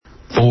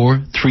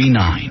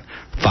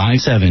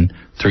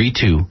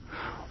1-800-439-5732.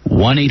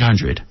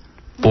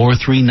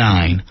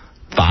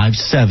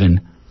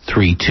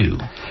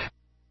 1-800-439-5732.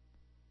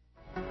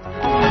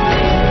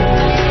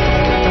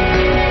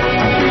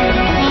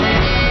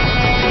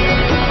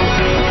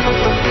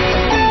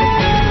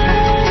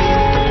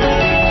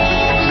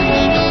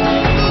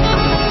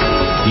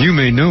 You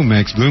may know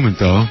Max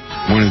Blumenthal,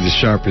 one of the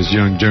sharpest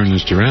young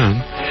journalists around,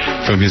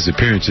 from his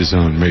appearances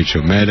on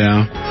Rachel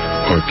Maddow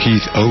or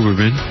Keith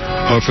Olbermann,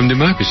 or from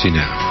Democracy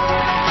Now!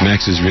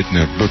 Max has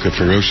written a book of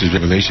ferocious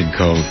revelation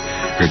called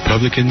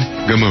Republican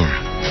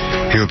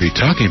Gomorrah. He'll be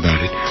talking about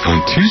it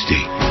on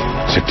Tuesday,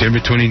 September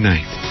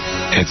 29th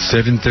at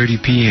 7:30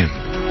 p.m.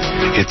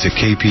 It's a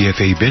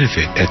KPFA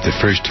benefit at the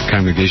First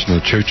Congregational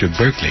Church of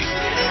Berkeley,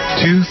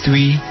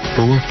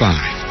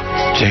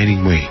 2345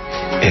 Channing Way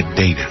at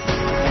Dana.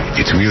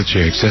 It's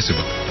wheelchair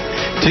accessible.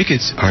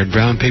 Tickets are at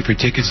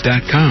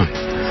brownpapertickets.com.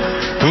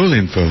 Full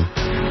info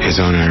is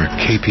on our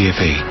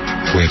KPFA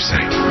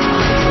website.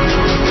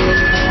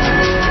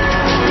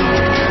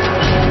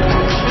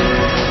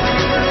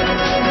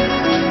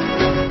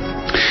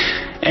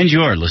 And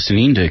you're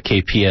listening to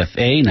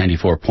KPFA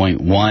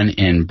 94.1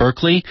 in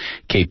Berkeley,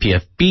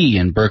 KPFB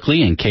in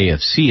Berkeley, and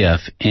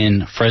KFCF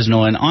in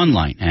Fresno, and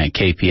online at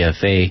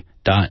kpfa.org.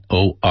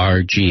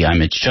 I'm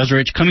Mitch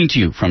Jeserich, coming to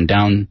you from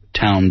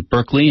downtown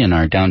Berkeley in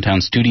our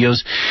downtown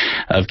studios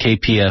of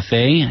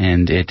KPFA,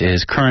 and it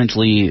is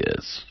currently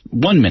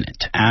 1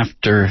 minute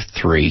after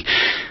 3.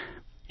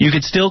 You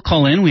could still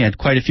call in. We had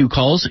quite a few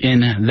calls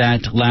in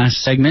that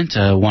last segment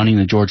wanting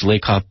the George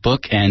Lakoff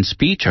book and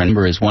speech. Our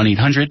number is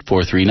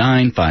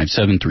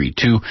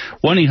 1-800-439-5732,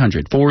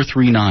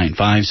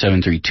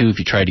 1-800-439-5732. If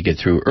you tried to get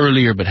through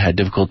earlier but had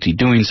difficulty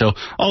doing so,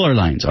 all our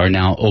lines are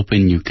now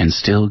open. You can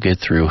still get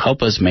through.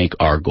 Help us make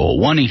our goal,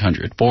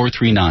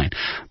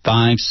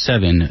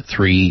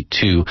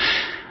 1-800-439-5732.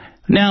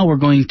 Now we're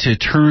going to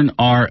turn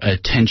our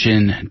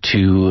attention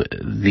to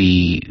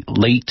the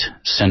late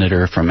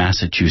senator from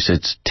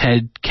Massachusetts,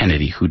 Ted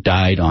Kennedy, who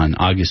died on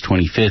August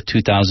 25th,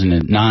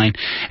 2009,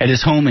 at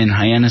his home in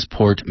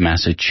Hyannisport,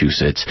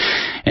 Massachusetts.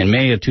 In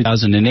May of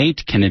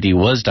 2008, Kennedy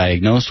was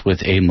diagnosed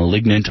with a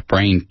malignant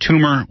brain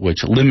tumor,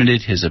 which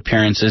limited his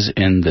appearances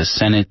in the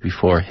Senate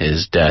before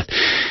his death.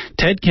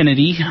 Ted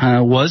Kennedy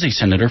was a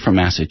senator from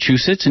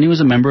Massachusetts, and he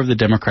was a member of the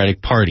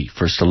Democratic Party.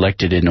 First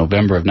elected in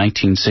November of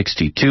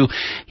 1962,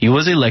 he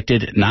was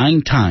elected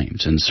 9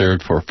 times and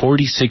served for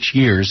 46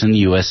 years in the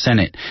U.S.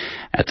 Senate.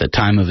 At the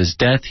time of his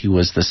death, he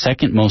was the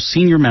second most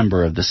senior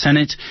member of the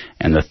Senate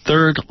and the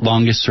third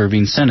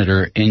longest-serving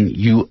senator in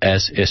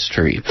U.S.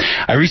 history.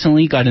 I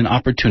recently got an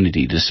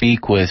opportunity to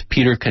speak with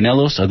Peter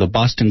Canellos of the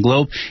Boston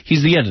Globe.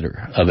 He's the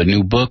editor of a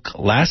new book,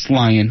 Last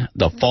Lion,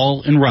 The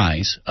Fall and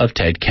Rise of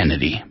Ted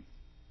Kennedy.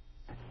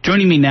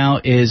 Joining me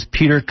now is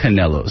Peter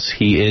Canellos.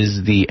 He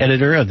is the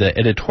editor of the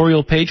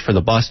editorial page for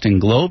the Boston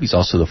Globe. He's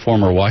also the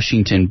former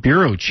Washington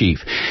bureau chief.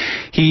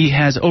 He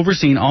has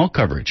overseen all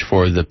coverage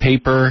for the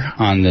paper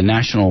on the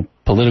national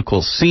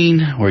political scene,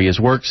 where he has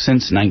worked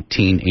since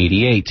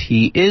 1988.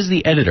 He is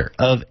the editor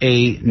of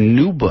a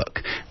new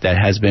book that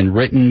has been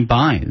written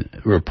by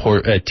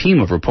a team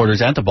of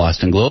reporters at the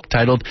Boston Globe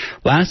titled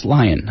Last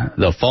Lion,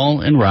 The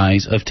Fall and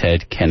Rise of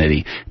Ted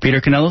Kennedy.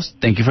 Peter Canellos,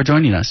 thank you for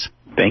joining us.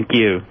 Thank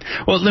you.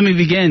 Well, let me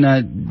begin.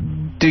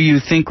 Do you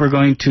think we're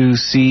going to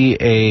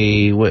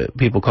see what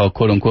people call,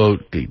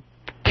 quote-unquote,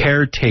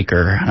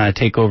 caretaker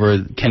take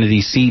over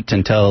Kennedy's seat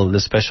until the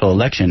special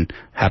election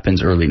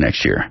happens early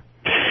next year?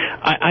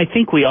 I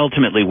think we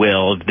ultimately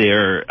will.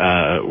 They're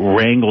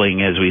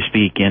wrangling as we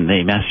speak in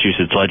the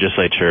Massachusetts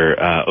legislature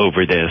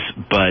over this,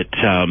 but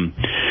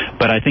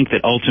I think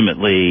that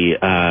ultimately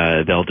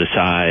they'll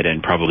decide,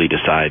 and probably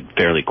decide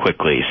fairly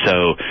quickly.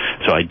 So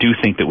I do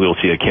think that we'll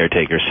see a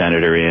caretaker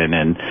senator in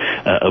and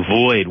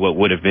avoid what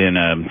would have been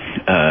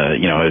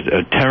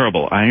a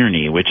terrible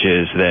irony, which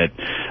is that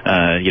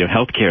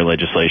health care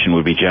legislation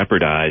would be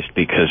jeopardized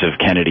because of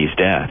Kennedy's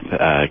death.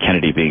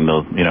 Kennedy being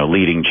the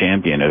leading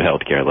champion of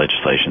health care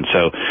legislation.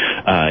 So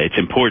it's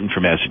important for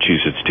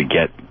Massachusetts to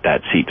get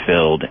that seat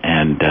filled,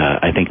 and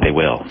I think they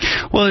will.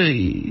 Well,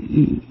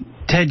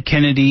 Ted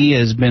Kennedy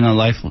has been a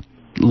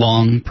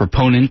lifelong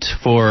proponent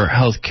for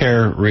health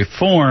care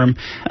reform.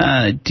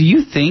 Do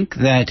you think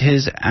that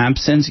his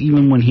absence,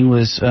 even when he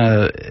was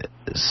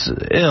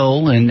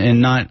ill and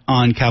not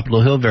on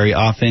Capitol Hill very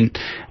often,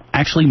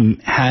 actually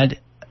had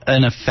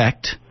an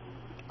effect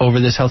over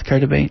this health care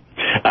debate?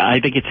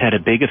 I think it's had a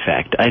big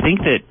effect. I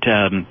think that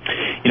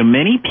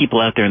many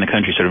people out there in the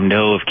country sort of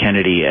know of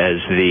Kennedy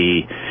as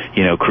the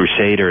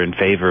crusader in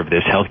favor of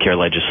this health care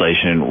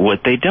legislation.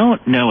 What they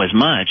don't know as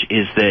much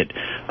is that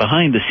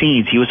behind the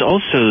scenes he was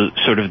also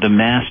sort of the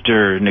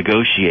master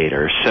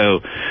negotiator.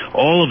 So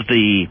all of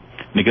the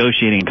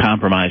negotiating and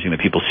compromising that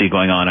people see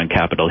going on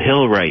Capitol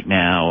Hill right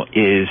now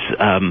is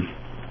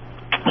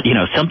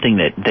something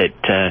that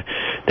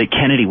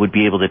Kennedy would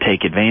be able to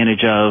take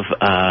advantage of,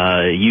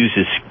 use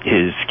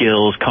his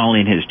skills, call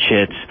in his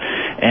chits,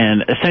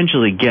 and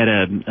essentially get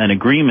an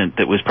agreement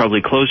that was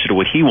probably closer to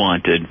what he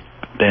wanted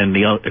than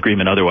the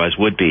agreement otherwise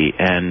would be.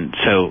 And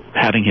so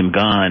having him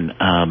gone,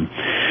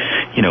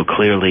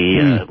 clearly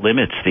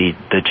limits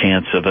the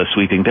chance of a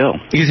sweeping bill.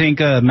 Do you think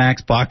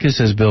Max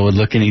Baucus's bill would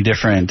look any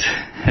different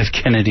if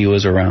Kennedy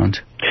was around?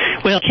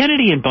 Well,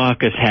 Kennedy and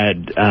Baucus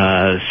had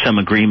some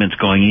agreements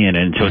going in,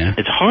 and so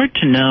it's hard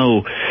to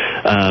know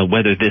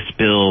whether this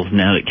bill,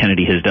 now that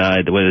Kennedy has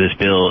died, whether this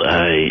bill,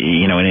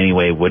 in any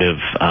way would have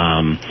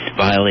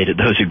violated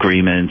those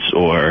agreements,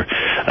 or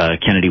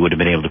Kennedy would have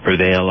been able to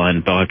prevail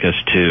on Baucus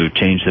to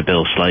change the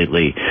bill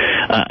slightly.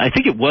 I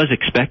think it was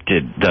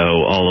expected,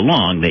 though, all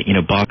along that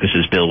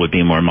Baucus's bill would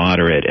be more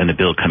moderate, and the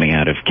bill coming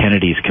out of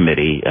Kennedy's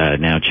committee,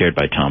 now chaired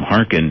by Tom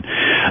Harkin,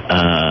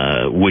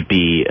 would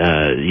be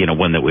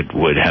one that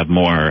would have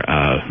more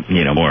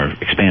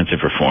expansive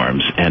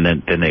reforms, and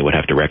then they would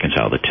have to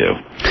reconcile the two.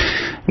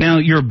 Now,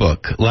 your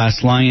book,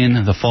 Last Lion,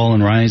 The Fall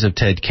and Rise of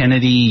Ted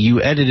Kennedy,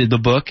 you edited the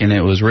book, and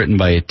it was written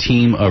by a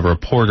team of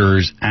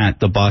reporters at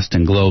the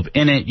Boston Globe.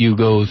 In it, you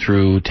go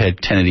through Ted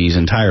Kennedy's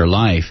entire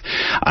life.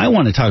 I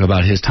want to talk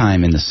about his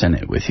time in the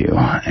Senate with you.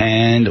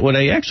 And what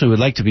I actually would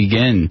like to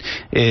begin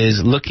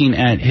is looking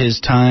at his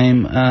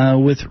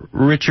time with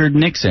Richard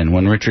Nixon.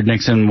 When Richard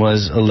Nixon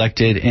was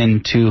elected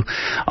into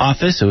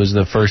office, it was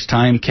the first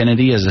time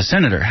Kennedy, as a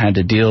senator, had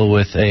to deal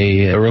with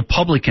a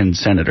Republican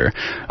senator,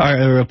 or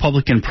a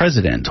Republican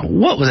president.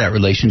 What was that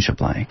relationship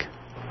like?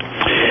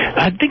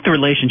 I think the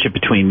relationship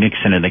between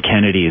Nixon and the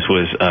Kennedys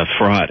was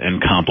fraught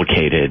and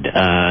complicated.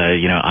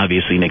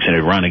 Obviously Nixon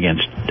had run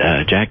against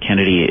Jack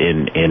Kennedy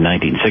in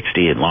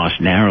 1960 and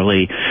lost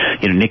narrowly.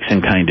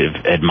 Nixon kind of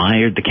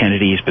admired the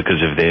Kennedys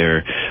because of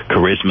their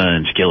charisma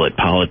and skill at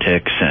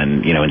politics,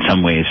 and in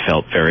some ways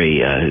felt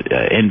very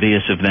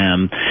envious of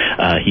them.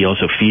 He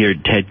also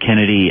feared Ted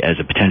Kennedy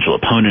as a potential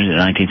opponent in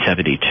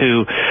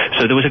 1972.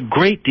 So there was a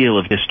great deal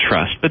of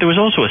distrust, but there was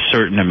also a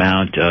certain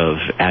amount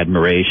of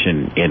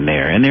admiration in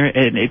there. And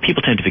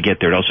people tend to forget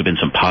there had also been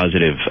some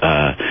positive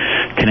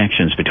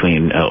connections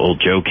between old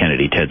Joe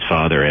Kennedy, Ted's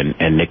father,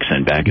 and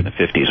Nixon back in the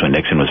 50s when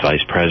Nixon was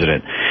vice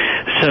president.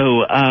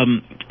 So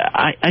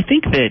I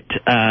think that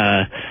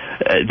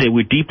they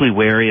were deeply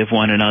wary of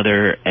one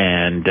another,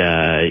 and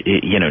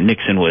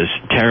Nixon was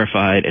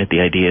terrified at the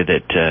idea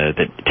that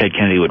Ted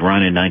Kennedy would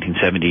run in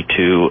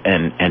 1972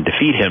 and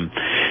defeat him.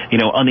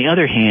 On the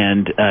other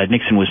hand,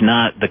 Nixon was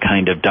not the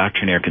kind of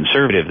doctrinaire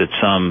conservative that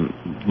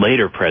some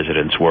later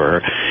presidents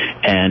were,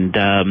 and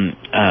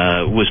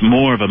was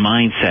more of a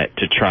mindset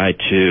to try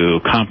to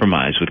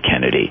compromise with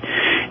Kennedy.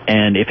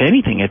 And if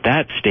anything, at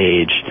that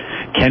stage,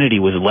 Kennedy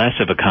was less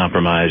of a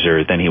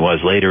compromiser than he was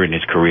later in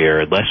his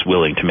career, less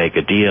willing to make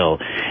a deal.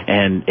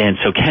 And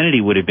so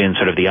Kennedy would have been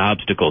sort of the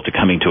obstacle to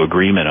coming to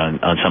agreement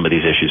on some of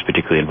these issues,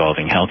 particularly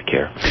involving health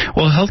care.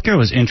 Well, health care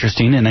was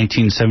interesting. In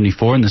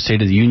 1974, in the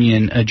State of the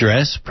Union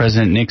address,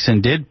 President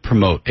Nixon did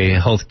promote a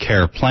health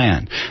care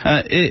plan.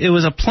 It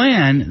was a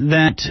plan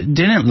that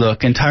didn't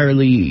look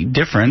entirely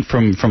different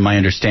from my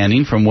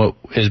understanding from what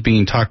is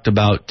being talked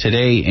about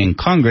today in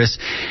Congress.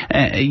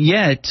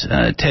 Yet,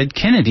 Ted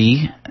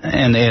Kennedy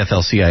and the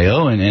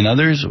AFL-CIO and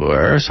others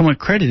were somewhat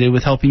credited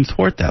with helping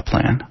thwart that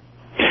plan.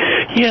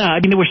 Yeah, I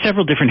mean, there were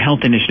several different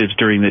health initiatives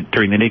during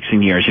the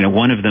Nixon years.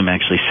 One of them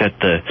actually set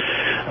the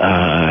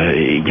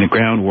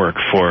groundwork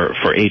for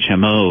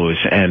HMOs,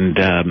 and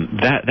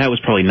that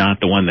was probably not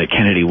the one that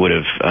Kennedy would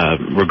have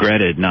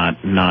regretted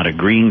not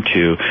agreeing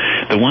to.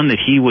 The one that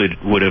he would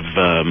have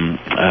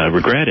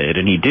regretted,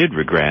 and he did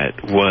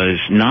regret, was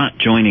not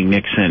joining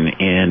Nixon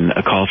in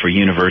a call for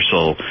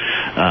universal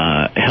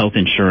health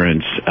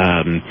insurance,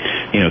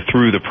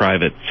 through the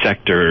private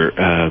sector,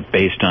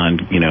 based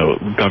on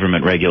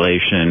government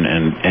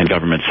regulation and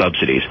government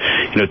subsidies.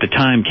 At the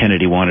time,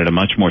 Kennedy wanted a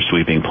much more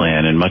sweeping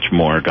plan and much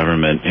more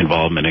government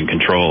involvement and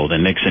control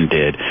than Nixon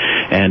did,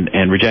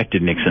 and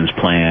rejected Nixon's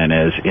plan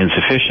as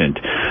insufficient.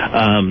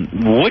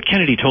 What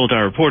Kennedy told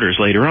our reporters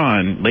later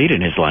on, late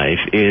in his life,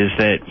 is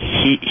that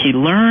he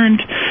learned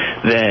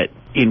that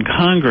in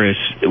Congress,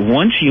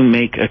 once you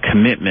make a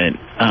commitment,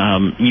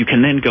 you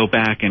can then go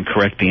back and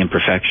correct the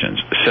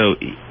imperfections.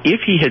 So if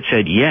he had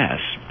said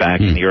yes back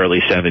in the early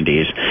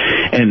 70s,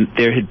 and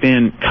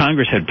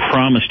Congress had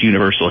promised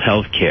universal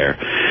health care,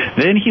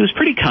 then he was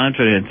pretty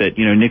confident that,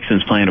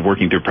 Nixon's plan of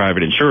working through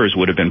private insurers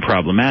would have been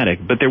problematic,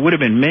 but there would have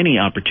been many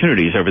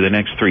opportunities over the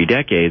next 3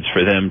 decades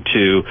for them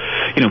to,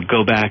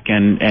 go back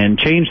and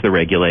change the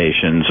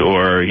regulations,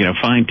 or,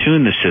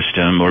 fine-tune the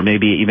system, or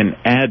maybe even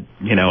add,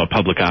 a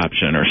public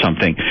option or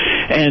something.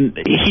 And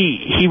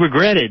he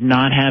regretted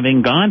not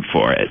having gone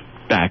for it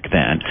back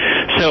then.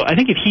 So I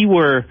think if he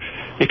were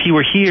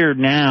here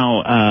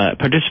now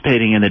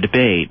participating in the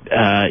debate,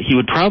 he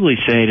would probably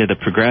say to the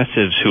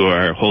progressives who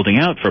are holding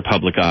out for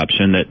public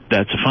option that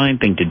that's a fine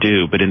thing to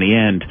do, but in the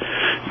end,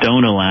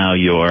 don't allow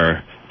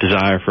your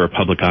desire for a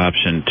public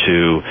option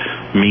to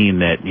mean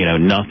that,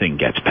 nothing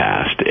gets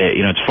passed.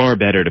 It's far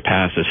better to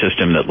pass a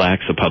system that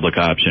lacks a public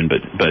option,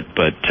 but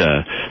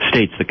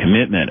states the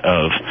commitment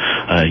of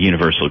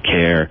universal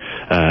care,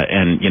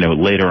 and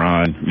later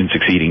on in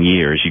succeeding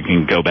years you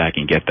can go back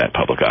and get that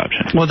public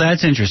option. Well,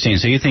 that's interesting.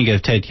 So you think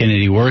if Ted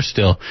Kennedy were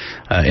still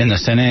in the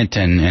Senate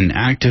and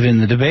active in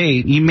the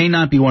debate, he may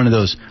not be one of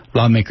those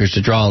lawmakers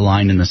to draw a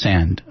line in the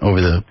sand over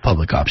the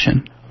public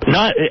option.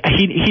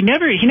 He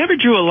never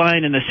drew a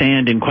line in the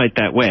sand in quite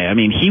that way. I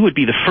mean, he would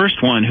be the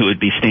first one who would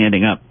be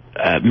standing up,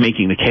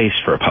 making the case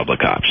for a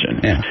public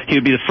option. Yeah. He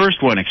would be the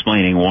first one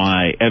explaining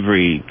why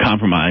every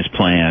compromise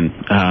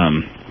plan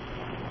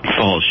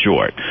falls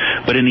short.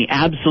 But in the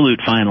absolute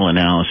final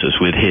analysis,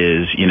 with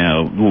his,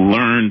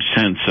 learned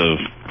sense of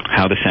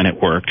how the Senate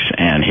works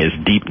and his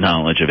deep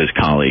knowledge of his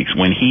colleagues,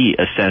 when he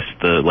assessed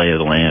the lay of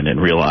the land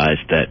and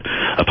realized that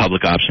a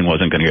public option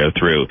wasn't going to go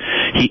through,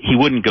 he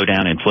wouldn't go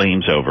down in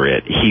flames over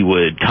it. He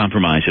would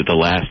compromise at the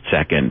last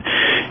second,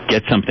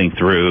 get something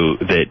through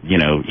that,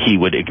 he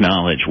would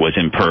acknowledge was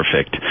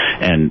imperfect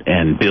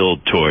and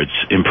build towards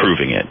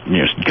improving it.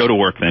 Go to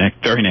work the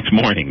very next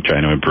morning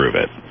trying to improve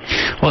it.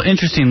 Well,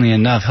 interestingly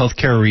enough,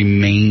 healthcare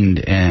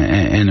remained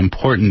an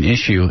important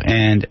issue,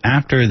 and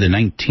after the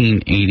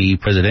 1980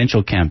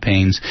 presidential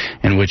campaigns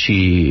in which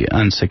he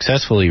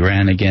unsuccessfully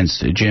ran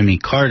against Jimmy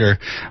Carter,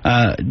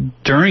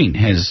 during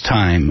his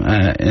time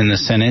in the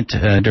Senate,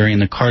 during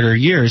the Carter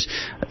years,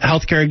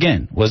 healthcare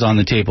again was on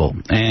the table,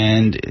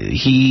 and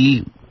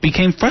he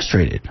became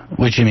frustrated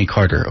with Jimmy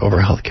Carter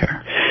over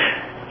healthcare.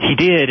 He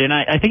did, and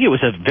I think it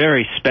was a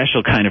very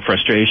special kind of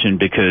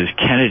frustration because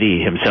Kennedy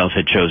himself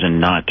had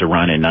chosen not to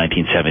run in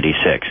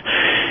 1976.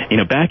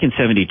 Back in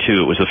 72,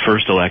 it was the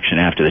first election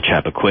after the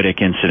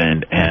Chappaquiddick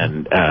incident,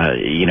 and,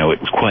 it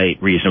was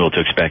quite reasonable to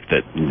expect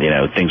that,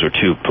 things were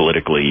too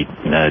politically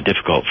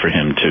difficult for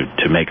him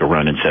to make a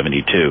run in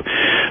 72.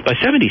 By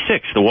 76,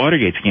 the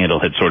Watergate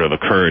scandal had sort of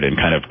occurred and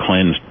kind of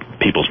cleansed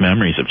people's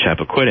memories of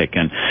Chappaquiddick,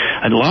 and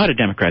a lot of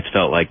Democrats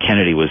felt like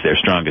Kennedy was their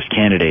strongest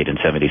candidate in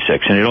 76,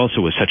 and it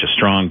also was such a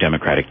strong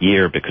Democratic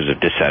year because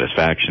of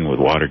dissatisfaction with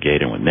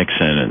Watergate and with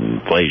Nixon and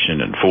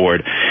inflation and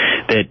Ford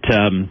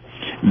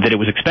that it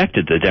was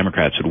expected the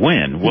Democrats would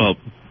win. Well,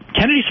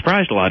 Kennedy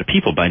surprised a lot of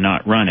people by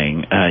not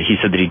running. He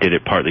said that he did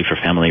it partly for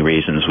family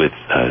reasons with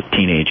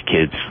teenage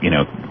kids,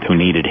 who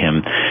needed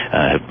him,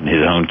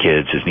 his own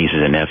kids, his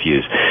nieces and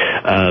nephews.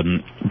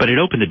 But it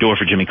opened the door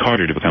for Jimmy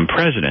Carter to become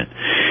president.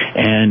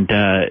 And,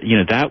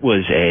 that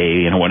was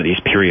one of these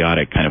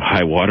periodic kind of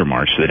high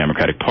watermarks for the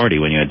Democratic Party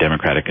when you had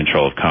Democratic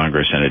control of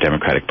Congress and a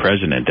Democratic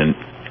president. And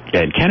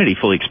Kennedy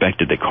fully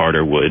expected that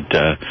Carter would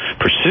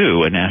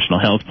pursue a national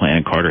health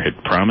plan. Carter had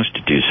promised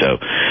to do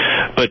so.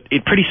 But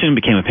it pretty soon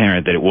became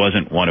apparent that it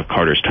wasn't one of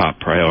Carter's top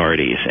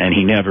priorities, and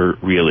he never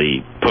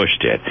really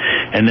pushed it.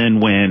 And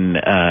then when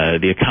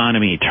the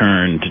economy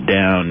turned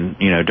down,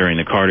 during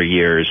the Carter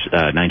years,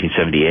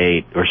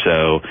 1978 or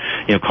so,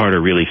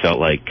 Carter really felt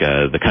like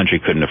the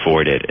country couldn't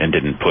afford it and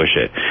didn't push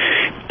it.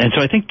 And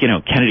so I think,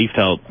 Kennedy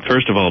felt,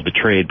 first of all,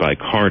 betrayed by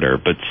Carter,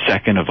 but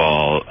second of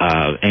all,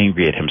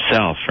 angry at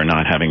himself for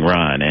not having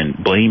run, and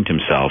blamed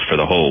himself for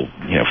the whole,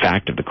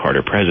 fact of the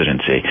Carter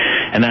presidency.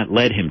 And that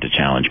led him to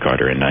challenge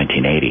Carter in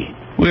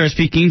 1980. We are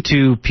speaking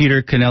to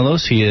Peter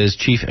Canellos. He is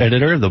chief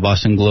editor of the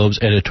Boston Globe's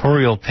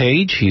editorial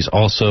page. He's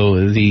also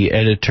the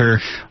editor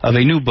of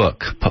a new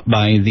book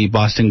by the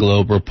Boston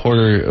Globe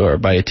reporter, or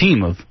by a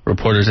team of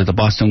reporters at the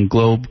Boston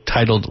Globe,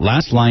 titled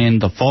Last Lion,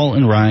 The Fall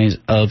and Rise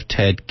of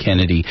Ted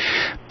Kennedy.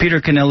 Peter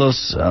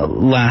Canellos,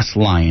 Last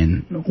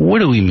Lion. What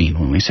do we mean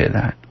when we say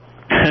that?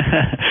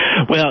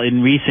 Well,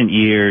 in recent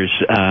years,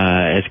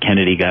 as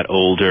Kennedy got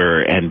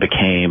older and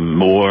became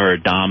more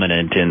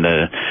dominant in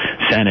the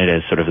Senate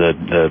as sort of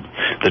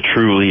the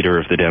true leader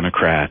of the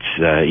Democrats,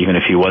 even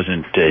if he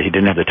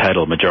didn't have the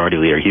title of majority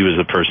leader, he was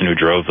the person who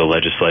drove the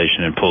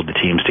legislation and pulled the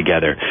teams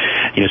together.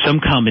 Some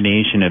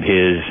combination of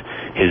his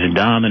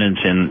dominance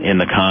in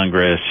the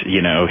Congress,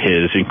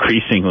 his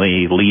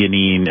increasingly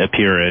leonine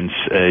appearance,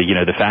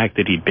 the fact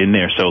that he'd been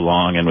there so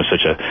long and was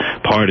such a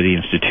part of the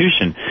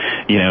institution,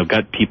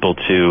 got people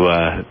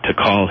to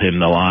call him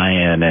the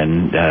Lion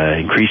and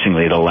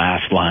increasingly the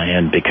Last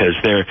Lion, because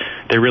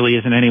there really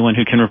isn't anyone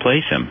who can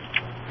replace him.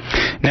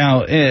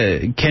 Now,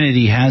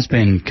 Kennedy has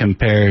been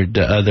compared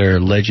to other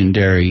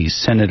legendary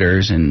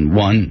senators, and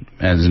one,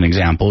 as an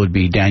example, would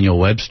be Daniel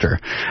Webster,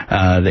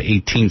 the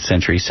 18th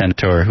century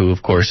senator who,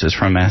 of course, is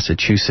from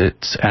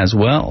Massachusetts as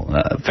well.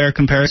 Fair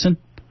comparison?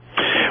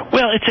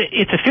 Well,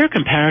 it's a fair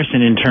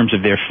comparison in terms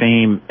of their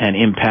fame and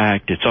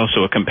impact. It's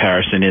also a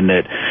comparison in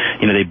that,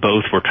 they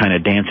both were kind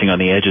of dancing on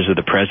the edges of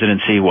the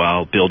presidency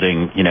while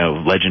building,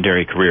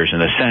 legendary careers in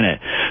the Senate.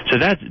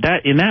 So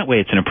that in that way,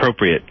 it's an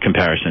appropriate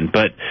comparison.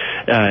 But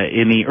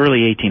in the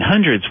early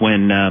 1800s,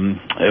 when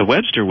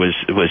Webster was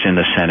in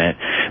the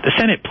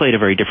Senate played a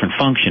very different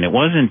function. It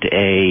wasn't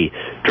a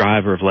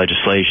driver of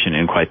legislation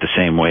in quite the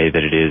same way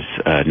that it is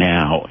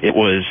now. It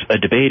was a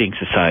debating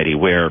society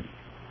where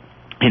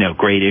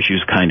great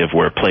issues kind of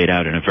were played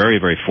out in a very,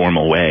 very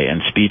formal way,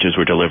 and speeches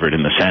were delivered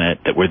in the Senate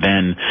that were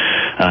then,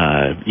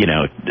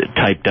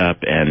 typed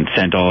up and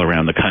sent all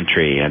around the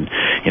country, and,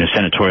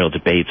 senatorial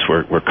debates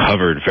were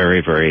covered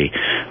very, very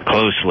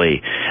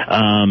closely.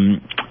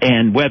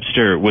 And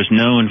Webster was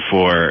known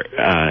for,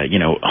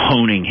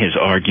 honing his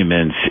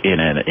arguments in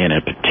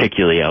a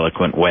particularly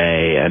eloquent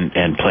way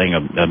and playing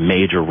a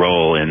major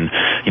role in,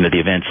 the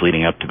events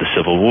leading up to the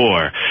Civil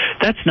War.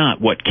 That's not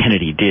what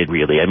Kennedy did,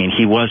 really. I mean,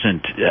 he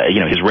wasn't,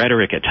 his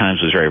rhetoric at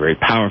times was very, very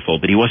powerful,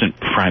 but he wasn't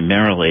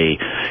primarily,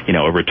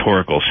 a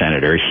rhetorical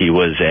senator. He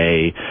was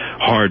a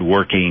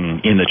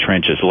hard-working,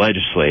 in-the-trenches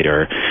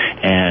legislator,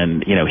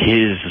 and,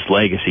 his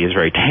legacy is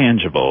very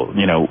tangible.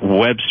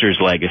 Webster's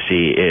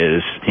legacy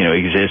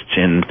exists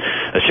in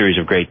a series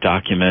of great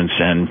documents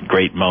and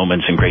great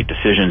moments and great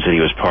decisions that he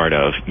was part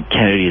of.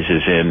 Kennedy's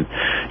is in,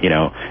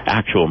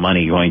 actual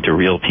money going to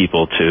real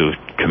people to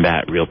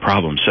combat real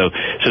problems. So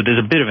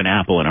there's a bit of an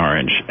apple and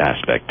orange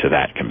aspect to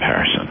that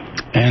comparison.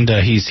 And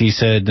he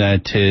said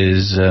that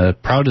his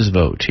proudest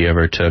vote he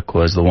ever took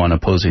was the one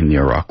opposing the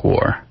Iraq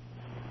War.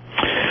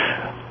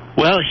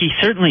 Well, he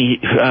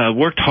certainly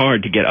worked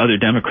hard to get other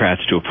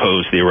Democrats to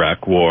oppose the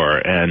Iraq War,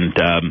 and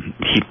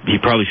he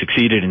probably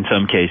succeeded in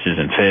some cases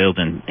and failed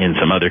in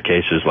some other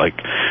cases, like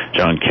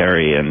John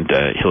Kerry and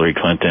Hillary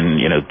Clinton,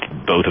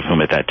 both of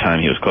whom at that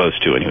time he was close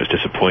to, and he was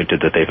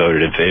disappointed that they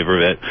voted in favor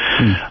of it.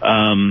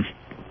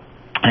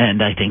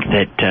 And I think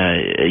that,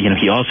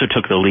 he also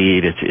took the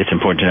lead. It's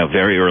important to note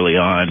very early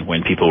on,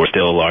 when people were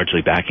still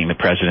largely backing the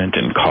president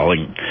and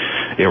calling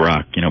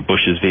Iraq,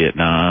 Bush's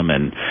Vietnam,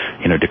 and,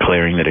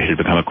 declaring that it had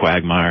become a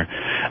quagmire.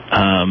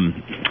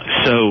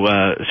 So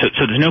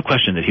there's no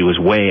question that he was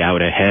way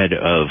out ahead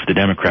of the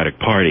Democratic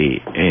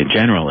Party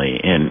generally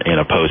in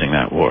opposing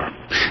that war.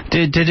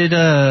 Did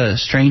it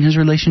strain his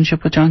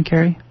relationship with John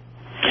Kerry?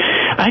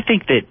 I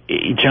think that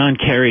John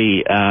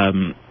Kerry,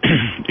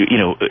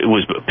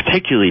 was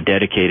particularly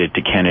dedicated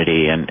to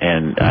Kennedy,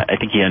 and I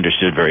think he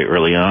understood very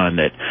early on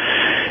that,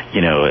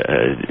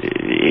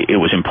 it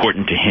was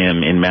important to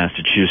him in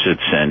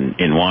Massachusetts and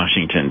in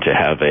Washington to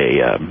have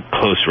a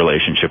close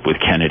relationship with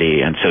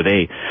Kennedy, and so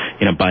they,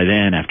 by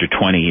then, after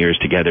 20 years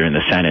together in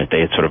the Senate,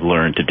 they had sort of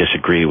learned to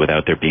disagree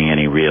without there being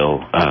any real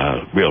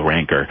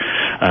rancor.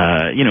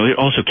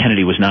 Also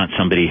Kennedy was not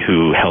somebody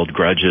who held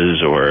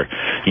grudges or,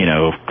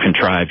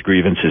 contrived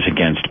grievances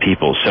against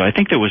people, so I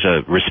think there was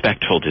a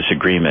respectful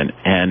disagreement,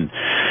 and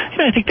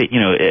I think that,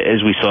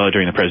 as we saw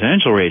during the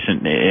presidential race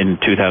in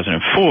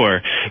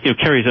 2004,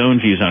 Kerry's own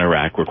views on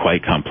Iraq were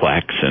quite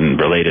complex and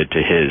related to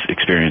his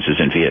experiences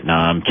in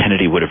Vietnam.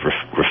 Kennedy would have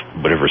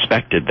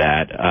respected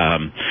that,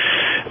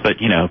 but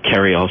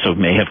Kerry also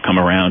may have come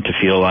around to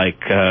feel like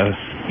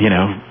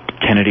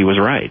Kennedy was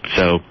right.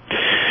 So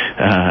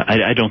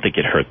I don't think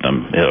it hurt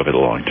them over the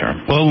long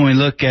term. Well, when we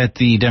look at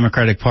the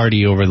Democratic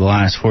Party over the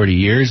last 40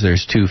 years,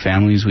 there's two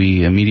families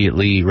we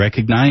immediately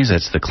recognize.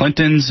 That's the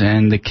Clintons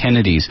and the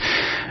Kennedys.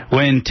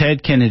 When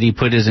Ted Kennedy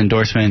put his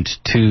endorsement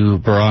to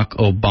Barack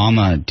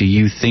Obama, do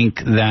you think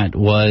that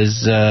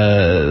was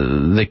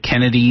the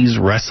Kennedys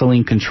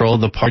wrestling control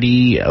of the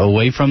party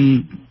away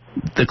from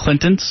the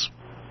Clintons?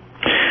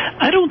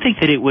 I don't think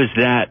that it was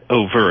that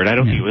overt. I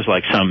don't think it was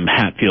like some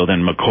Hatfield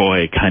and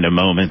McCoy kind of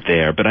moment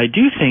there. But I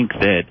do think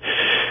that,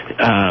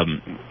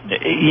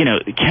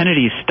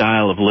 Kennedy's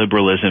style of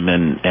liberalism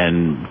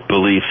and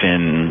belief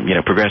in,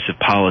 progressive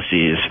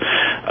policies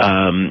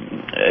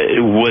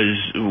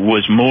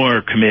was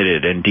more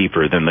committed and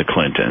deeper than the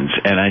Clintons.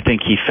 And I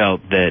think he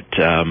felt that,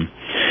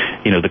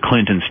 the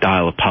Clinton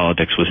style of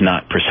politics was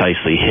not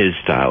precisely his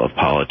style of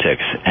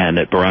politics, and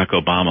that Barack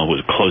Obama was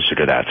closer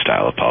to that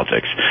style of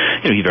politics.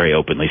 He very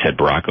openly said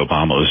Barack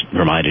Obama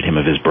reminded him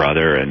of his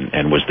brother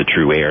and was the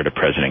true heir to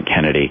President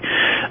Kennedy.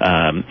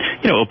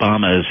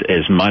 Obama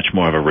is much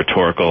more of a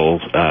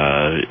rhetorical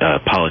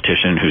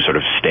politician who sort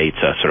of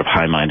states a sort of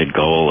high-minded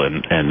goal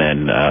and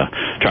then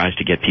tries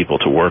to get people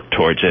to work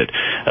towards it.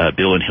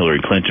 Bill and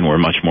Hillary Clinton were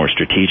much more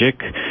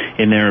strategic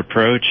in their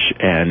approach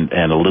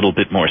and a little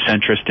bit more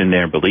centrist in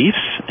their beliefs.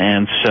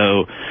 And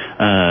so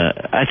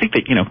I think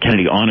that,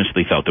 Kennedy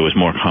honestly felt there was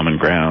more common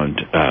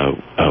ground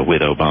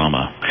with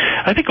Obama.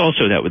 I think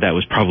also that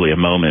was probably a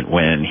moment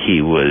when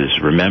he was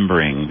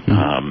remembering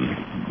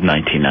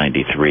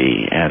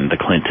 1993 and the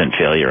Clinton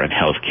failure on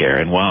health care.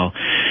 And while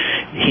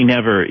he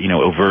never,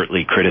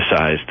 overtly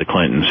criticized the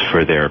Clintons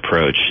for their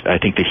approach, I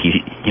think that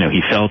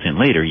he felt in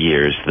later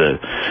years the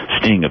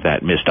sting of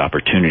that missed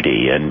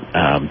opportunity. And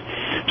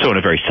so in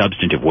a very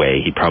substantive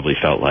way, he probably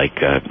felt like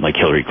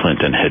Hillary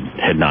Clinton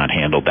had not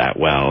handled that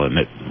well, and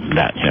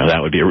that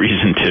would be a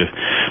reason to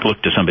look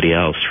to somebody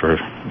else for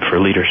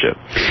leadership.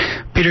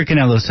 Peter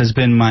Canellos has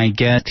been my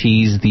guest.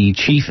 He's the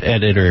chief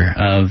editor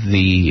of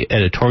the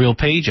editorial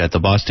page at the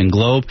Boston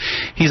Globe.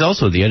 He's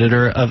also the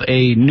editor of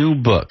a new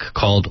book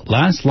called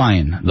Last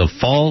Lion, The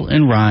Fall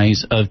and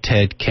Rise of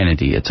Ted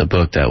Kennedy. It's a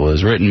book that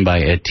was written by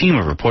a team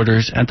of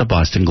reporters at the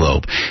Boston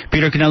Globe.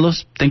 Peter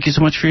Canellos, thank you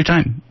so much for your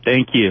time.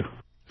 Thank you.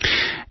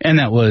 And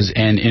that was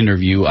an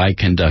interview I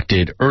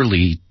conducted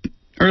early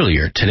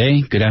earlier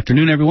today. Good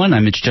afternoon, everyone.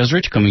 I'm Mitch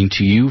Jeserich coming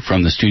to you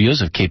from the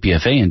studios of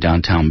KPFA in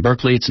downtown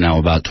Berkeley. It's now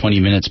about 20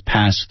 minutes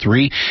past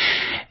 3.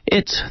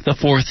 It's the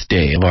fourth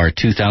day of our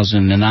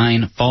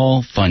 2009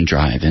 Fall Fund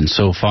Drive, and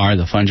so far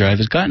the Fund Drive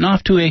has gotten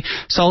off to a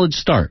solid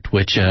start,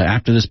 which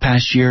after this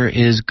past year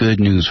is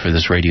good news for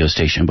this radio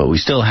station, but we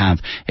still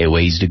have a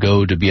ways to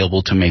go to be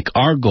able to make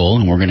our goal,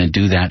 and we're going to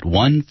do that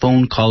one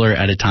phone caller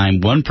at a time,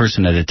 one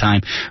person at a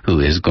time, who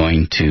is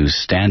going to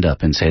stand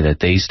up and say that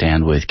they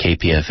stand with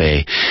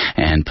KPFA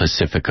and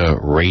Pacifica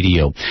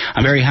Radio.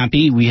 I'm very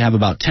happy. We have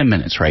about 10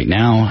 minutes right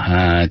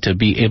now to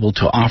be able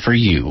to offer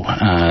you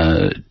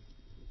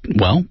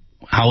well,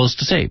 how else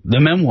to say, the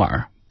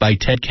memoir by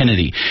Ted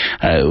Kennedy.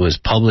 It was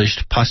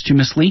published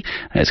posthumously.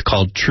 It's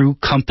called True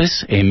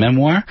Compass, a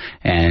memoir,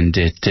 and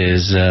it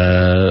is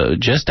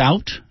just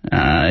out.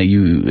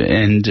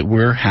 And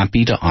we're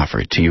happy to offer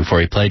it to you for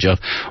a pledge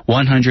of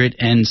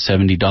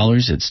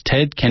 $170. It's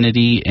Ted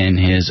Kennedy in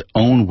his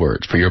own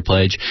words. For your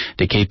pledge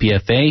to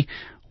KPFA,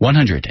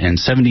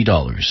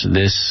 $170.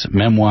 This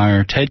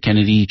memoir, Ted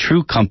Kennedy,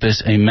 True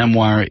Compass, a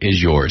memoir,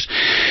 is yours.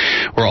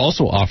 We're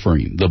also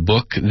offering the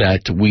book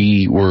that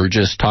we were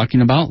just talking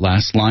about,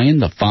 Last Lion,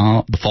 The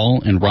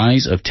Fall and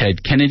Rise of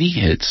Ted Kennedy.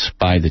 It's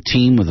by the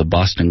team with the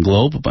Boston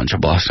Globe. A bunch of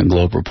Boston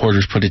Globe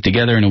reporters put it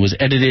together, and it was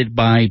edited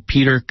by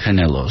Peter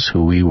Canelos,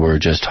 who we were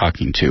just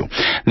talking to.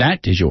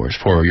 That is yours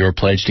for your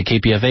pledge to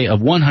KPFA of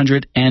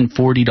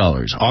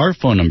 $140. Our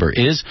phone number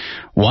is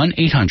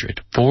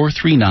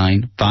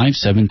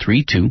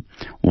 1-800-439-5732.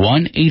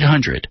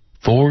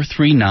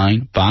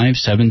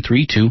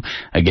 1-800-439-5732.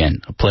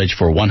 Again, a pledge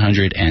for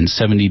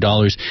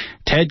 $170.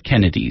 Ted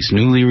Kennedy's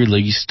newly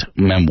released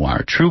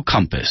memoir, True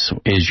Compass,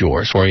 is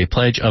yours for a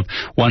pledge of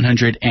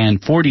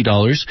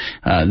 $140.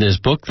 This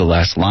book, The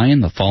Last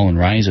Lion, The Fall and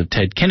Rise of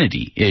Ted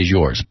Kennedy, is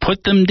yours.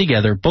 Put them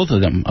together, both of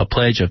them, a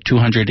pledge of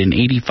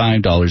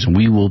 $285, and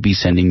we will be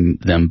sending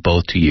them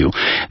both to you.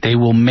 They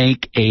will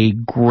make a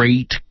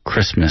great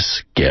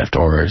Christmas gift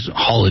or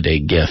holiday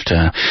gift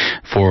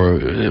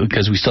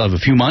because we still have a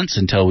few months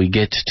until we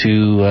get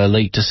to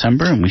late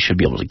December, and we should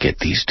be able to get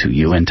these to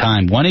you in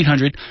time.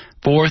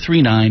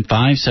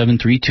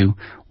 1-800-439-5732.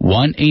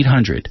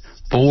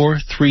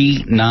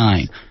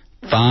 1-800-439-5732.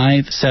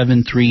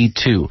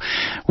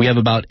 We have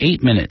about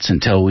 8 minutes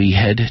until we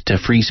head to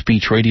Free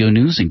Speech Radio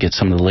News and get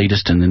some of the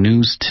latest in the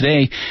news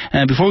today.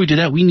 And before we do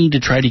that, we need to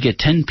try to get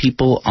 10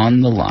 people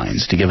on the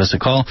lines to give us a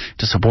call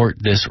to support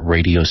this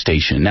radio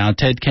station. Now,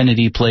 Ted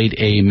Kennedy played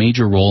a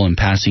major role in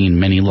passing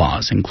many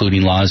laws,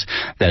 including laws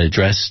that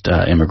addressed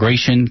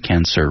immigration,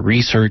 cancer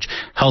research,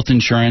 health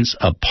insurance,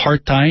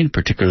 apartheid,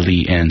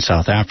 particularly in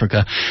South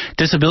Africa,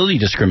 disability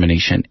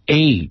discrimination,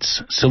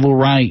 AIDS, civil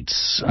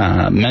rights,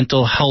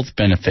 mental health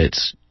benefits,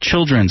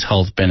 children's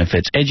health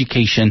benefits,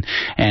 education,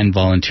 and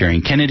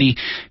volunteering. Kennedy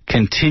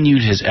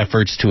continued his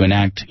efforts to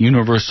enact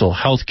universal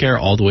health care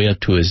all the way up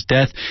to his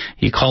death.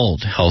 He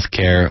called health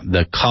care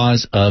the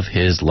cause of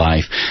his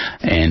life,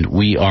 and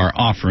we are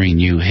offering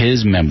you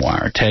his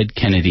memoir, Ted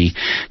Kennedy,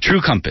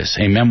 True Compass,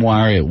 a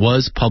memoir. It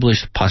was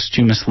published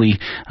posthumously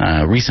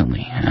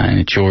recently, and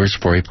it's yours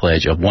for a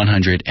pledge of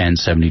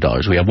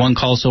 $170. We have one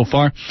call so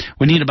far.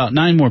 We need about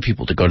 9 more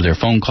people to go to their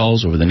phone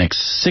calls over the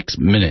next 6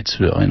 minutes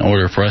in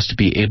order for us to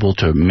be able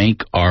to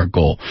make our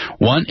goal.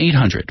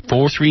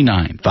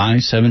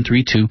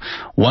 1-800-439-5732.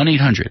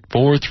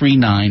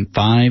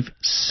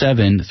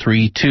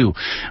 1-800-439-5732.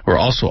 We're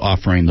also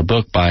offering the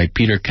book by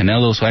Peter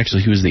Canelos. So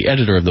actually, he was the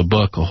editor of the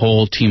book. A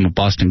whole team of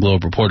Boston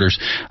Globe reporters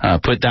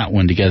put that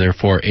one together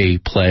for a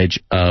pledge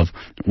of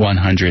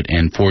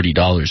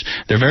 $140.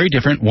 They're very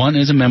different. One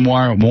is a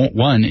memoir.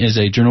 One is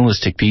a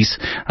journalistic piece.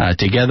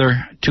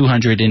 Together,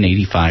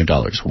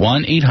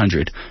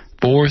 $285.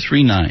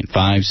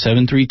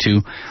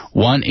 1-800-439-5732.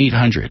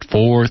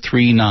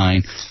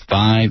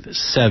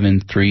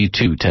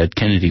 1-800-439-5732. Ted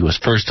Kennedy was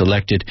first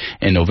elected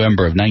in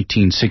November of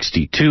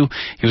 1962.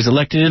 He was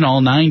elected in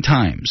all 9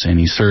 times, and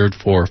he served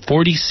for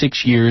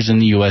 46 years in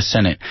the U.S.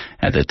 Senate.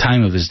 At the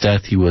time of his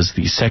death, he was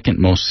the second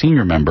most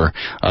senior member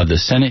of the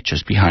Senate,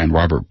 just behind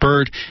Robert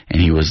Byrd, and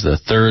he was the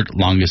 3rd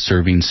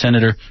longest-serving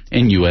senator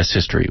in U.S.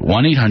 history.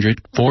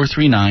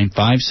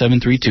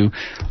 1-800-439-5732.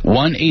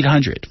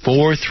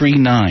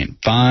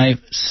 1-800-439-5732.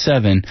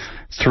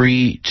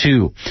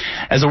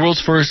 As the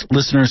world's first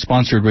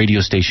listener-sponsored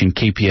radio station,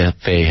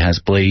 KPFA has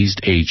blazed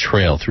a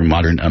trail through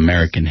modern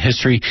American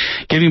history,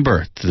 giving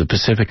birth to the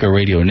Pacifica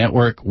Radio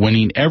Network,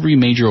 winning every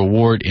major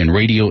award in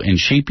radio and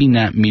shaping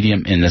that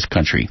medium in this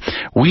country.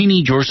 We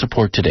need your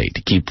support today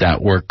to keep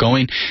that work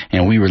going,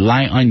 and we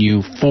rely on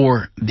you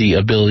for the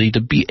ability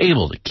to be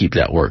able to keep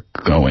that work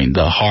going.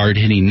 The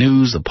hard-hitting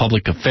news, the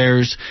public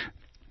affairs,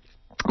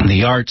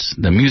 the arts,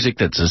 the music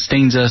that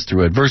sustains us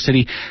through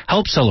adversity,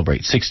 help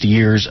celebrate 60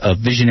 years of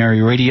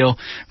visionary radio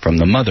from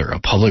the mother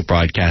of public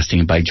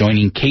broadcasting by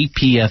joining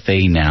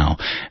KPFA now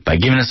by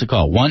giving us a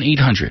call,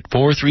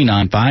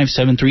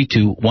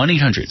 1-800-439-5732,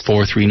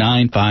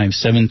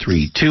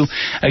 1-800-439-5732.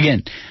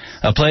 Again,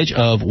 A pledge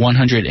of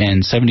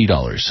 $170.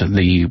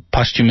 The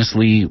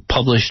posthumously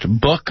published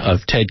book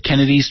of Ted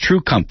Kennedy's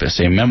True Compass,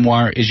 a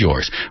memoir, is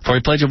yours. For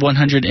a pledge of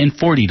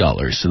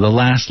 $140, The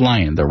Last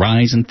Lion, The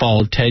Rise and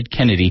Fall of Ted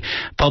Kennedy,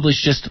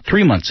 published just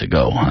 3 months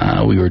ago.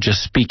 We were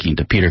just speaking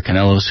to Peter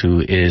Canellos, who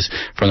is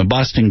from the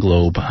Boston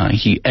Globe.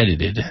 He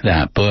edited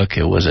that book.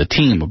 It was a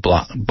team of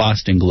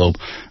Boston Globe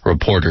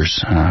reporters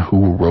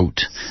who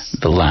wrote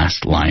The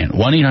Last Lion.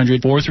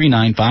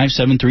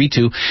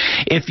 1-800-439-5732.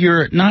 If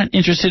you're not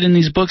interested in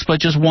these books but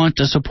just want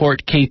to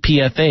support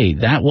KPFA,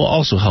 that will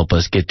also help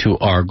us get to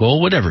our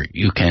goal. Whatever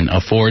you can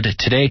afford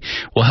today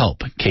will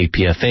help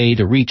KPFA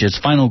to reach its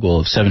final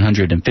goal of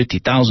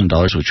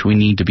 $750,000, which we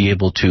need to be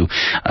able to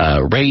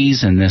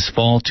raise in this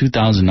fall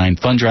 2009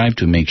 fund drive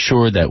to make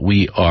sure that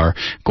we are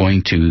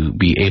going to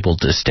be able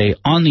to stay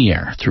on the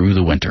air through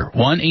the winter.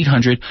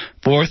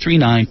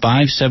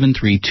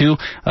 1-800-439-5732.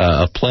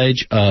 A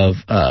pledge of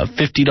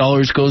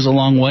 $50 goes a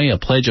long way. A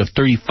pledge of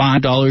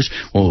 $35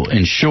 will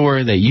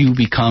ensure that you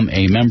become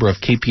a member of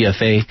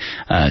KPFA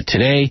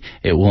today.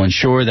 It will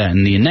ensure that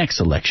in the next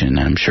election,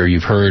 I'm sure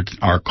you've heard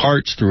our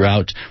carts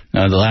throughout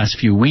the last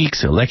few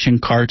weeks, election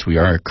carts. We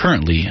are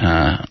currently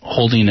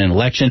holding an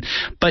election,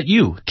 but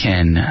you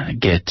can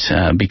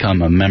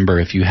become a member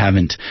if you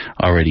haven't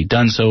already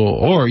done so,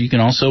 or you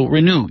can also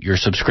renew your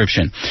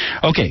subscription.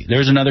 Okay,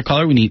 there's another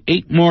caller. We need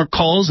 8 more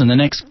calls in the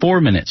next 4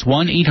 minutes.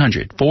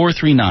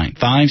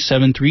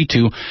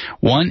 1-800-439-5732.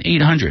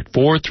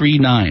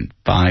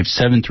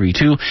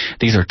 1-800-439-5732.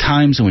 These are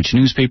times in which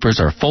newspapers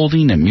are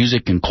folding and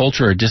music and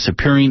culture are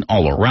disappearing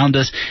all around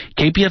us.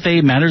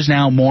 KPFA matters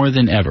now more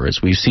than ever, as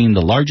we've seen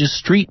the largest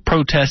street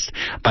protest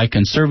by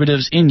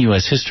conservatives in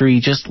U.S. history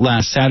just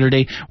last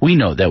Saturday. We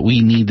know that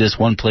we need this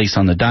one place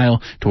on the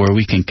dial to where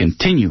we can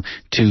continue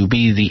to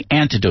be the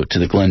antidote to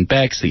the Glenn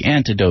Becks, the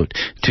antidote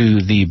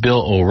to the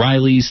Bill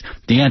O'Reillys,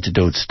 the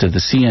antidotes to the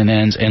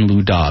CNNs and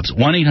Lou Dobbs.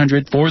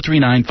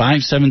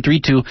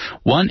 1-800-439-5732.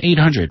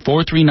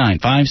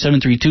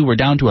 1-800-439-5732. We're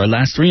down to our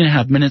last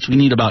 3.5 minutes. We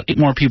need about 8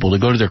 more people to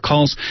go to their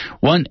calls,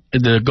 go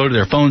to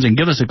their phones and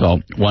give us a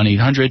call.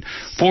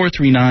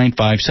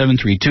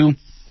 1-800-439-5732.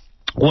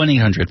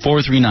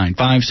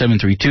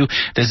 1-800-439-5732.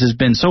 This has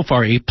been so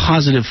far a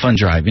positive fund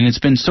drive, and it's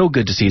been so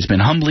good to see. It's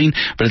been humbling,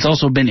 but it's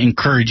also been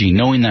encouraging,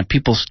 knowing that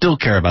people still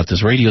care about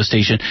this radio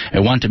station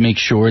and want to make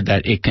sure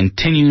that it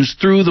continues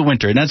through the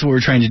winter. And that's what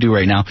we're trying to do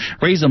right now,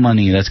 raise the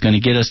money that's going to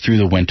get us through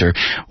the winter.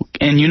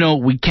 And you know,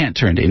 we can't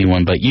turn to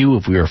anyone but you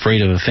if we were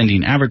afraid of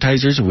offending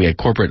advertisers, if we had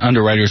corporate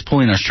underwriters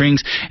pulling our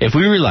strings. If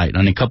we relied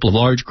on a couple of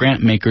large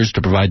grant makers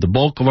to provide the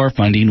bulk of our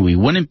funding, we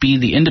wouldn't be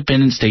the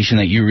independent station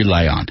that you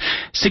rely on.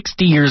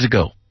 60 years ago,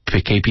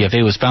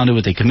 KPFA was founded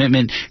with a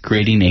commitment,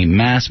 creating a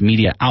mass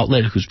media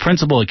outlet whose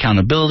principal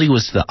accountability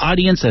was to the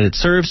audience that it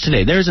serves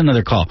today. There's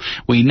another call.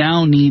 We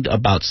now need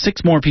about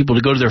 6 more people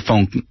to go to their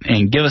phone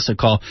and give us a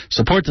call.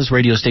 Support this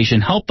radio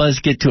station. Help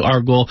us get to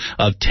our goal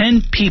of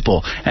 10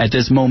 people at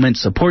this moment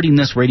supporting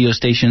this radio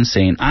station,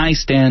 saying, I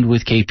stand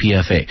with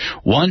KPFA.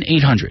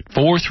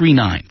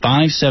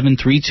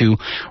 1-800-439-5732.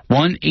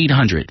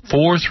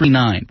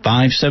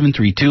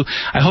 1-800-439-5732.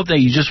 I hope that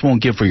you just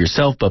won't give for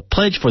yourself, but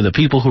pledge for the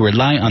people who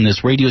rely on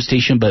this radio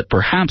station, but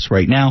perhaps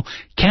right now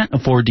can't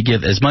afford to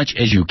give as much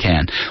as you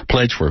can.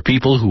 Pledge for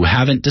people who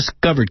haven't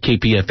discovered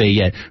KPFA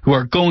yet, who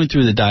are going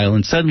through the dial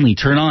and suddenly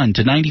turn on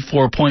to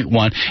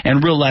 94.1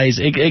 and realize,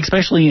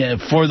 especially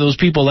for those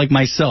people like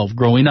myself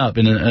growing up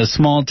in a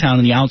small town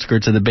in the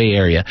outskirts of the Bay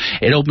Area,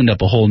 it opened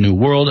up a whole new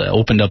world. It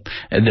opened up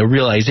the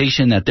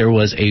realization that there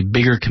was a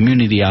bigger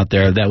community out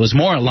there that was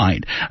more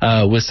aligned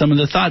with some of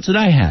the thoughts that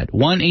I had.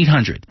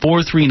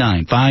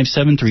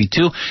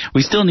 1-800-439-5732.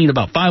 We still need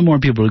about 5 more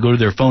people to go to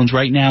their phones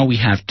right now. We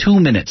have 2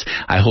 minutes.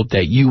 I hope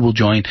that you will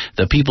join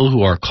the people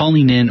who are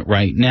calling in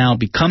right now.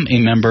 Become a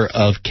member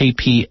of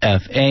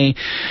KPFA.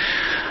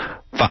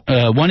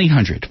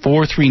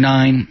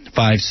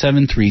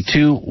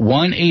 1-800-439-5732.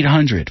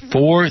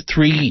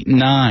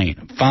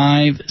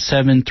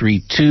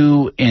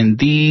 1-800-439-5732. In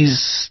these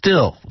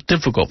still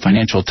difficult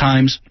financial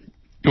times,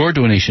 your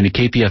donation to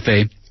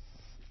KPFA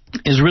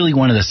is really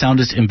one of the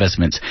soundest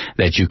investments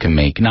that you can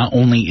make. Not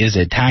only is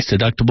it tax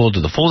deductible to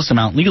the fullest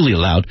amount legally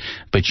allowed,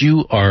 but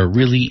you are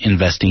really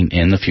investing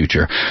in the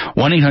future.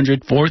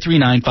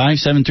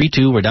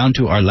 1-800-439-5732. We're down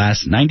to our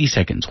last 90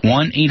 seconds.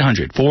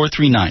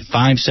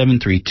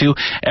 1-800-439-5732.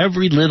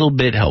 Every little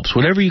bit helps.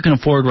 Whatever you can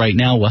afford right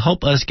now will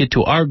help us get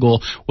to our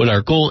goal. What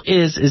our goal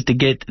is to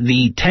get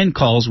the 10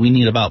 calls. We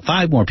need about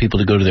 5 more people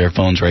to go to their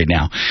phones right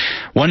now.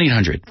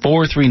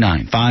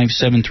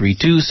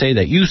 1-800-439-5732. Say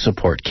that you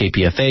support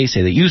KPFA.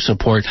 Say that you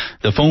support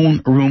the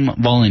phone room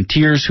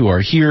volunteers who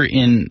are here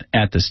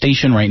at the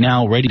station right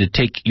now, ready to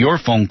take your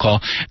phone call.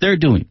 They're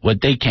doing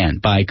what they can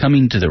by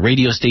coming to the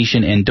radio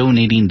station and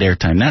donating their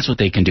time. That's what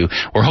they can do.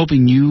 We're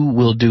hoping you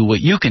will do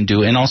what you can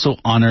do and also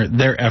honor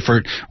their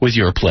effort with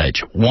your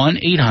pledge.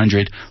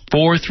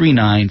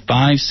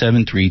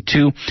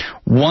 1-800-439-5732.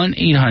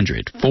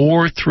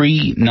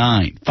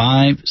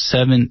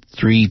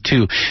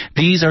 1-800-439-5732.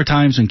 These are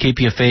times when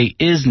KPFA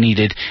is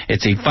needed.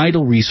 It's a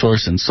vital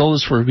resource and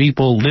solace for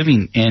people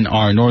living in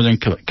our Northern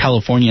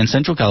California and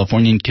Central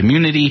Californian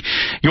community.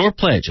 Your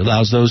pledge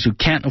allows those who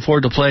can't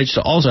afford to pledge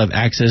to also have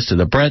access to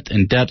the breadth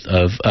and depth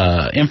of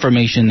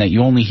information that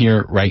you only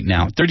hear right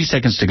now. 30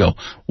 seconds to go.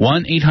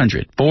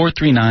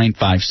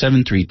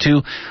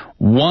 1-800-439-5732.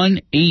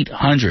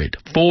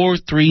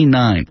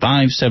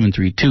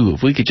 1-800-439-5732.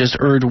 If we could just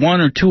urge one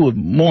or two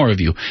more of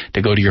you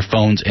to go to your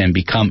phones and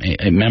become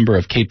a member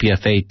of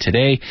KPFA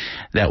today,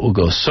 that will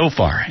go so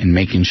far in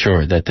making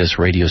sure that this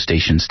radio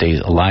station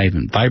stays alive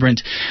and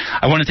vibrant.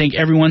 I want to thank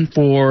everyone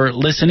for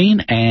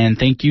listening, and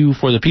thank you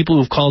for the people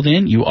who've called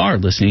in. You are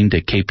listening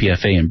to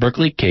KPFA in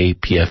Berkeley,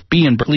 KPFB in Berkeley.